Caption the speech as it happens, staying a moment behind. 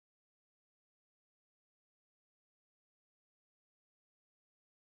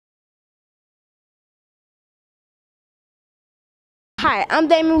Hi, I'm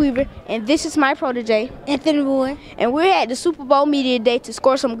Damon Weaver, and this is my protege, Anthony Bowie. and we're at the Super Bowl Media Day to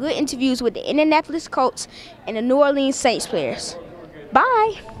score some good interviews with the Indianapolis Colts and the New Orleans Saints players.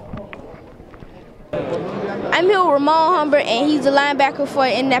 Bye! I'm here with Ramon Huber, and he's the linebacker for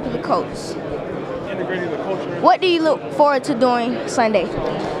the Indianapolis Colts. What do you look forward to doing Sunday?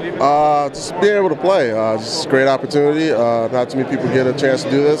 Just being able to play. Just a great opportunity. Not too many people get a chance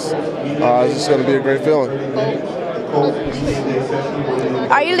to do this. It's just going to be a great feeling.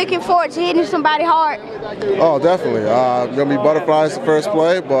 Are you looking forward to hitting somebody hard? Oh, definitely. Going to be butterflies the first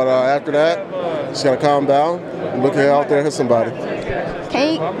play, but after that, just got to calm down and look out there and hit somebody.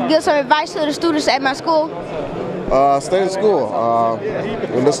 Can you give some advice to the students at my school? Stay in school.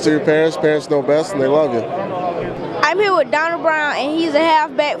 Listen to your parents. Parents know best, and they love you. I'm here with Donald Brown, and he's a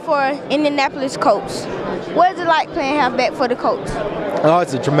halfback for Indianapolis Colts. What is it like playing halfback for the Colts? Oh,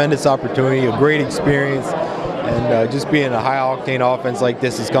 it's a tremendous opportunity, a great experience, and just being a high-octane offense like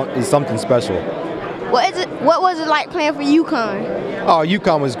this is something special. What was it like playing for UConn? Oh,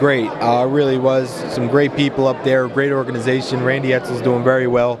 UConn was great. It really was. Some great people up there, great organization. Randy Etzel's doing very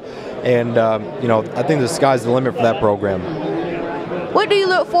well, and I think the sky's the limit for that program. What do you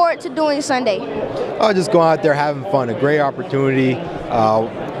look forward to doing Sunday? Just going out there having fun, a great opportunity.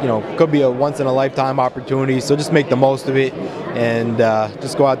 Could be a once-in-a-lifetime opportunity, so just make the most of it and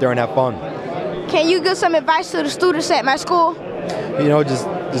just go out there and have fun. Can you give some advice to the students at my school?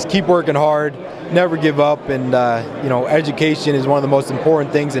 Just keep working hard, never give up, and education is one of the most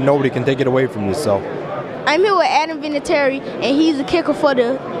important things, and nobody can take it away from you. So, I'm here with Adam Vinatieri, and he's a kicker for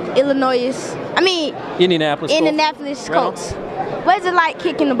the Indianapolis Colts. What is it like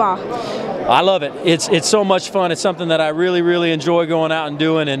kicking the ball? I love it. It's so much fun. It's something that I really, really enjoy going out and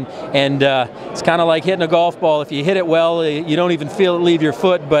doing, and it's kind of like hitting a golf ball. If you hit it well, you don't even feel it leave your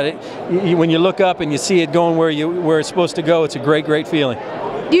foot, but when you look up and you see it going where it's supposed to go, it's a great, great feeling.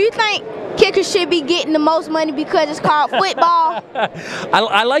 Do you think kickers should be getting the most money because it's called football?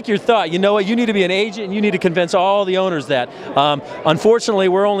 I like your thought. You know what? You need to be an agent, and you need to convince all the owners that. Unfortunately,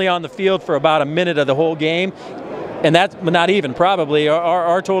 we're only on the field for about a minute of the whole game. And that's not even, probably.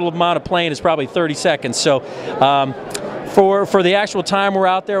 Our total amount of playing is probably 30 seconds. So for the actual time we're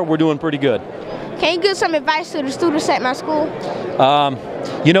out there, we're doing pretty good. Can you give some advice to the students at my school?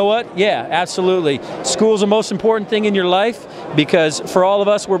 You know what? Yeah, absolutely. School's the most important thing in your life because for all of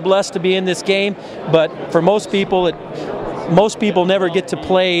us, we're blessed to be in this game. But for most people, most people never get to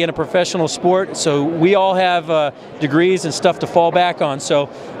play in a professional sport, so we all have degrees and stuff to fall back on. So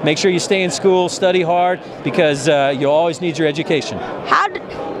make sure you stay in school, study hard, because you'll always need your education.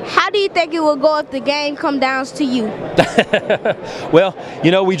 How do you think it will go if the game comes down to you? Well,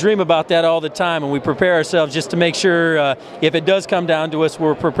 we dream about that all the time, and we prepare ourselves just to make sure if it does come down to us,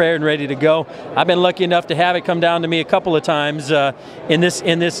 we're prepared and ready to go. I've been lucky enough to have it come down to me a couple of times in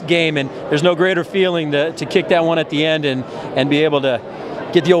this game, and there's no greater feeling to kick that one at the end and be able to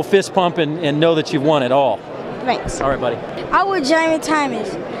get the old fist pump and know that you've won it all. Thanks. All right, buddy. I'm with Jamie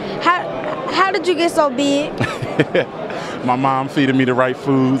Thomas. How did you get so big? My mom feeding me the right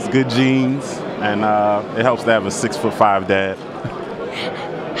foods, good genes, and it helps to have a 6'5" dad.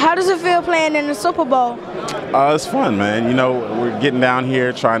 How does it feel playing in the Super Bowl? It's fun, man. We're getting down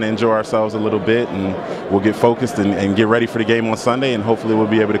here trying to enjoy ourselves a little bit, and we'll get focused and get ready for the game on Sunday, and hopefully we'll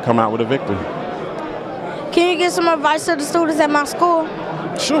be able to come out with a victory. Can you give some advice to the students at my school?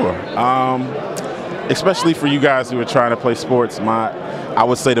 Sure. Especially for you guys who are trying to play sports, I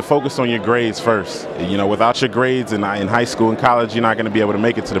would say to focus on your grades first. Without your grades in high school and college, you're not going to be able to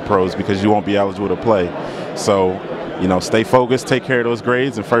make it to the pros because you won't be eligible to play. So, stay focused, take care of those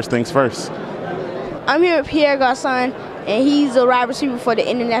grades, and first things first. I'm here with Pierre Garcon, and he's a wide receiver for the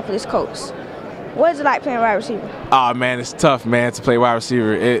Indianapolis Colts. What is it like playing wide receiver? Oh, man, it's tough, man, to play wide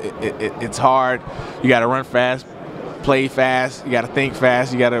receiver. It's hard. You got to run fast, play fast, you got to think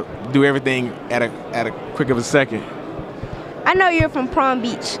fast, you got to do everything at a quick of a second. I know you're from Palm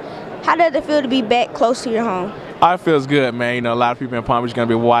Beach. How does it feel to be back close to your home? Oh, it feels good, man. A lot of people in Palm Beach are going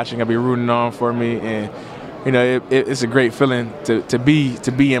to be watching, going to be rooting on for me, and it's a great feeling to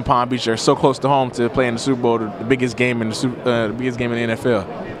be in Palm Beach or so close to home to play in the Super Bowl, the biggest game in the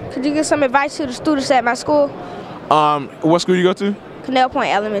NFL. Could you give some advice to the students at my school? What school you go to? Canal Point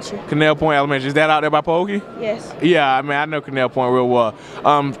Elementary. Canal Point Elementary. Is that out there by Pahokee? Yes. Yeah, I know Canal Point real well.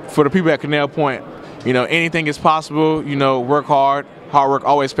 For the people at Canal Point, anything is possible. Work hard. Hard work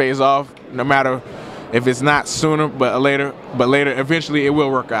always pays off, no matter if it's not sooner, but later, eventually it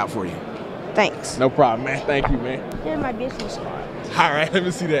will work out for you. Thanks. No problem, man. Thank you, man. Here's my business card. All right, let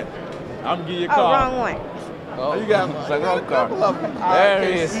me see that. I'm going to give you a call. Oh, wrong one. Oh, you got the wrong card. There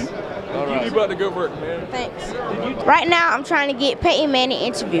it is. You about the good work, man. Thanks. Right now, I'm trying to get Peyton Manning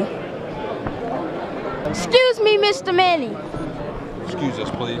interview. Excuse me, Mr. Manning. Excuse us,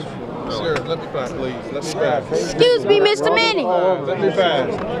 please. Sir, let me pass, please. Let me pass. Excuse me, Mr. Manning. Let me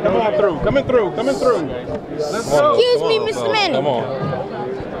pass. Come on through. Coming through. Coming through. Let's go. Excuse me, Mr. Manning. Come on.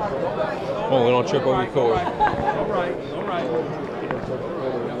 Come on, we don't trip over your cord.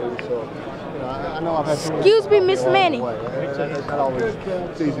 Excuse me, Mr. Manning.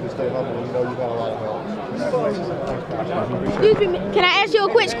 It's easy to stay humble when you know you got a lot of help. Excuse me, can I ask you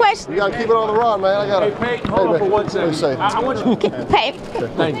a quick question? You gotta keep it on the run, man. I gotta. Hey, Peyton, hold on for 1 second. I want you. Peyton,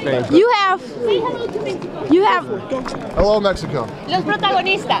 Thanks, Peyton. you have. Hello, Mexico. Los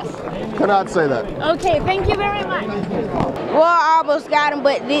protagonistas. Cannot say that. Okay, thank you very much. Well, I almost got him,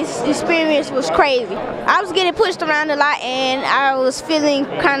 but this experience was crazy. I was getting pushed around a lot, and I was feeling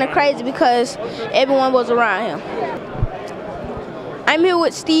kind of crazy because everyone was around him. I'm here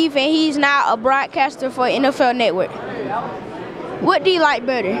with Steve, and he's now a broadcaster for NFL Network. What do you like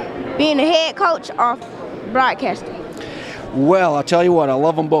better, being a head coach or broadcasting? Well, I'll tell you what, I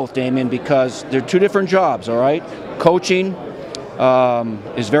love them both, Damon, because they're two different jobs, all right? Coaching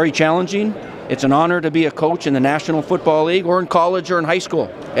is very challenging. It's an honor to be a coach in the National Football League or in college or in high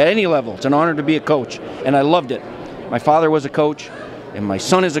school. At any level, it's an honor to be a coach, and I loved it. My father was a coach, and my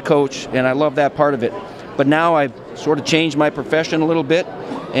son is a coach, and I love that part of it. But now I've sort of changed my profession a little bit,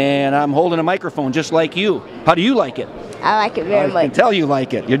 and I'm holding a microphone just like you. How do you like it? I like it very much. I can tell you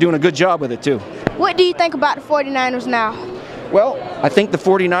like it. You're doing a good job with it, too. What do you think about the 49ers now? Well, I think the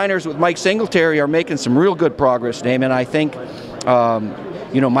 49ers with Mike Singletary are making some real good progress, Damon. I think,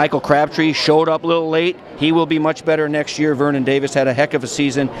 Michael Crabtree showed up a little late. He will be much better next year. Vernon Davis had a heck of a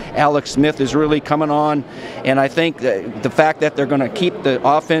season. Alex Smith is really coming on. And I think the fact that they're going to keep the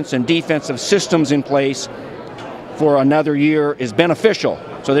offense and defensive systems in place for another year is beneficial.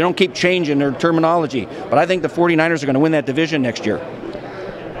 So they don't keep changing their terminology. But I think the 49ers are going to win that division next year.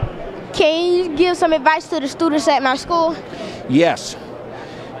 Can you give some advice to the students at my school? Yes.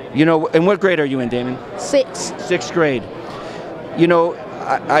 And what grade are you in, Damon? 6th. 6th grade.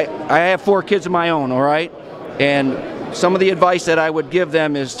 I have 4 kids of my own, all right? And some of the advice that I would give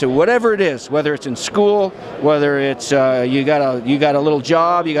them is to whatever it is, whether it's in school, whether it's you got a little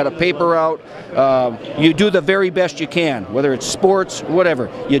job, you got a paper route, you do the very best you can, whether it's sports, whatever.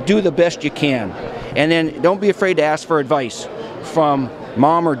 You do the best you can. And then don't be afraid to ask for advice from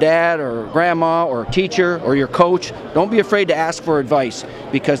mom or dad or grandma or teacher or your coach. Don't be afraid to ask for advice,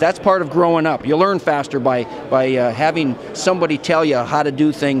 because that's part of growing up. You learn faster by having somebody tell you how to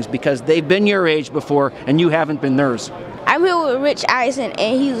do things, because they've been your age before and you haven't been theirs. I'm here with Rich Eisen,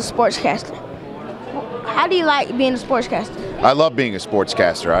 and he's a sportscaster. How do you like being a sportscaster? I love being a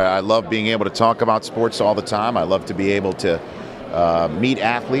sportscaster. I love being able to talk about sports all the time. I love to be able to meet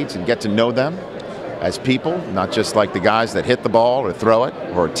athletes and get to know them as people, not just like the guys that hit the ball or throw it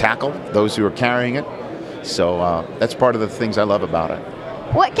or tackle those who are carrying it. So that's part of the things I love about it.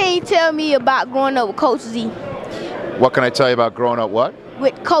 What can you tell me about growing up with Coach Z? What can I tell you about growing up what?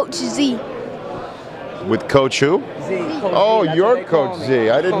 With Coach Z. With Coach who? Z. Oh, your Coach Z.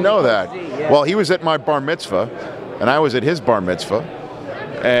 I didn't know that. Well, he was at my bar mitzvah, and I was at his bar mitzvah.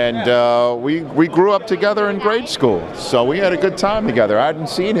 And we grew up together in grade school, so we had a good time together. I hadn't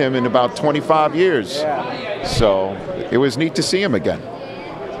seen him in about 25 years, so it was neat to see him again.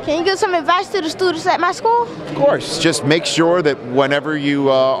 Can you give some advice to the students at my school? Of course. Just make sure that whenever you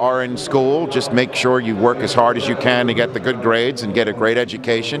are in school, just make sure you work as hard as you can to get the good grades and get a great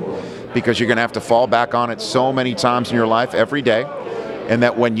education, because you're going to have to fall back on it so many times in your life every day, and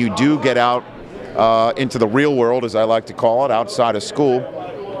that when you do get out into the real world, as I like to call it, outside of school,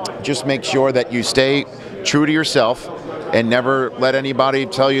 just make sure that you stay true to yourself and never let anybody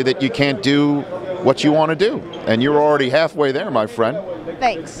tell you that you can't do what you want to do. And you're already halfway there, my friend.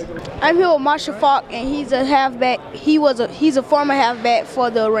 Thanks. I'm here with Marshall Faulk, and he's a halfback. He's a former halfback for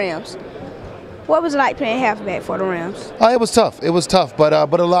the Rams. What was it like playing halfback for the Rams? It was tough. It was tough, but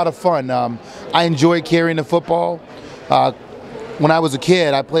a lot of fun. I enjoyed carrying the football. When I was a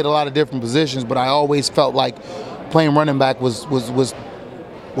kid, I played a lot of different positions, but I always felt like playing running back was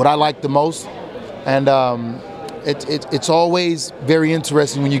what I liked the most. And it's always very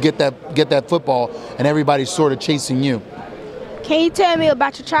interesting when you get that football and everybody's sort of chasing you. Can you tell me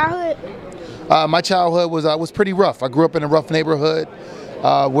about your childhood? My childhood was pretty rough. I grew up in a rough neighborhood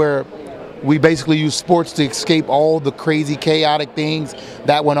where we basically used sports to escape all the crazy, chaotic things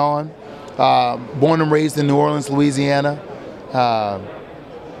that went on. Born and raised in New Orleans, Louisiana. I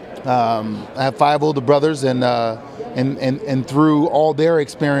have 5 older brothers, and through all their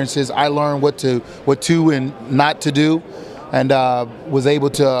experiences, I learned what to and not to do. and was able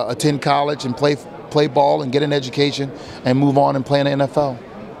to attend college and play ball and get an education and move on and play in the NFL.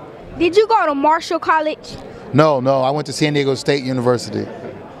 Did you go to Marshall College? No, I went to San Diego State University.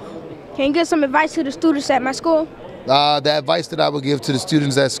 Can you give some advice to the students at my school? The advice that I would give to the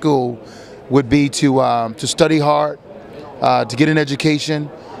students at school would be to study hard, to get an education,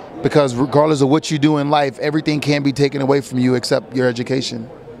 because regardless of what you do in life, everything can be taken away from you except your education.